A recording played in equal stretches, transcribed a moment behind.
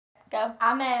Go.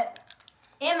 I met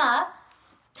Emma.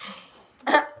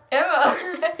 Emma.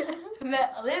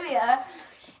 Met Olivia.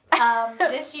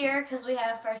 This year because we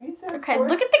have first. Okay,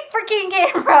 look at the freaking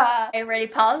camera. Okay, ready?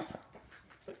 Pause.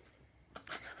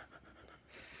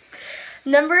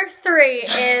 Number 3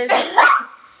 is.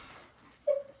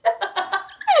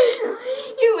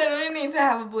 You literally need to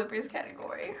have a bloopers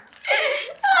category.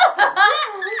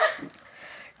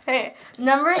 Okay,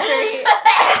 number 3.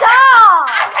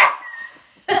 Stop.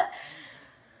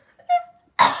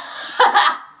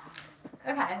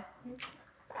 Okay.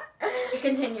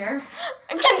 Continue.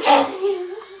 Go.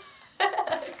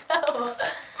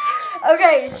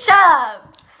 Okay, shut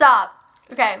up. Stop.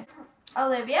 Okay,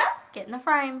 Olivia. get in the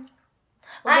frame.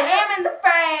 I am in the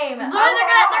frame. Literally,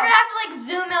 they're gonna have to like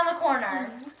zoom in on the corner.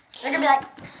 They're gonna be like,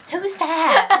 "Who's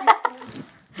that?"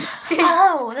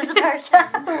 Oh, there's a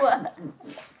person.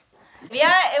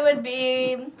 Yeah, it would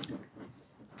be.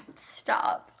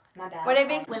 Stop. My bad. Would it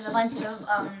be With a bunch of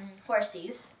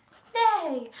horsies?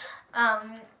 Yay!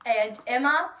 And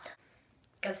Emma.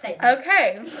 Go say. it.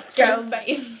 Okay. Go. So,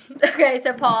 okay,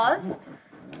 so pause.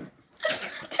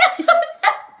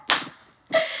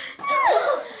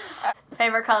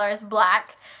 Favorite color is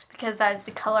black because that is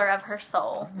the color of her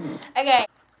soul. Okay.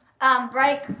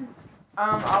 Break.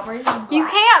 Aubrey's You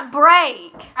can't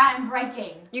break. I'm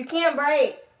breaking. You can't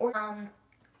break.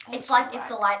 It's like if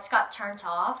the lights got turned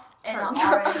off in an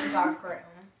already dark room.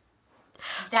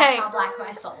 That's Okay. how black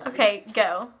my soul is. Okay,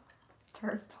 go.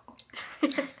 Turn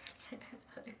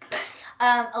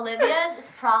Olivia's is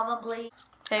probably.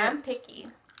 I'm picky.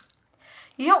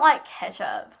 You don't like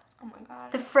ketchup. Oh my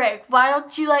god. The frick. Why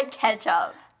don't you like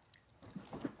ketchup?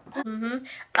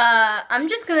 I'm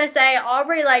just gonna say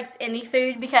Aubrey likes any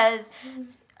food because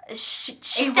she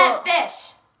Except will.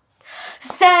 fish.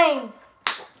 Same.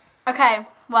 Okay.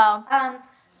 Well,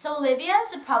 So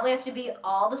Olivia's would probably have to be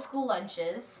all the school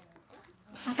lunches.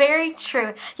 very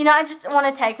true. You know, I just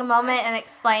want to take a moment and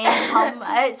explain how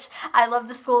much I love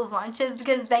the school's lunches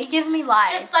because they give me life.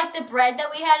 Just like the bread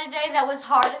that we had today that was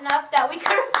hard enough that we could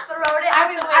have thrown it out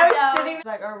the window. I was sitting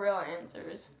like our real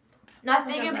answers. No, I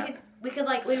figured we could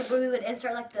like we would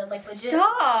insert like the like legit.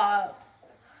 Stop.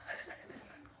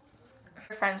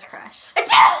 Your friend's crush.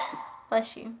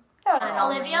 Bless you. And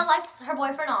Olivia likes her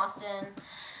boyfriend Austin,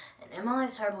 and Emma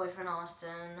likes her boyfriend Austin.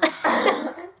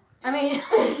 I mean,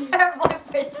 her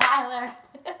boyfriend Tyler.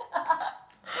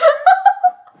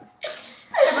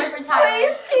 Her boyfriend Tyler.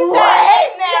 Please keep that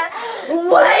in there.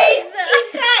 Wait.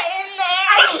 Keep that in there.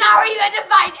 I'm sorry you had to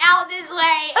find out this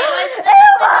way. It was so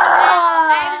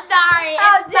I'm sorry.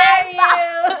 How It's dare my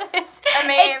fault. It's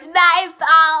my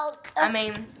fault. I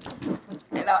mean,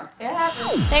 it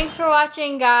happens. Thanks for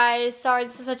watching, guys. Sorry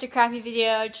this is such a crappy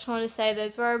video. I just want to say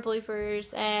those were our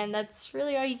bloopers, and that's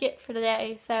really all you get for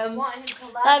today. So, I want him to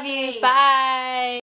love you. Bye.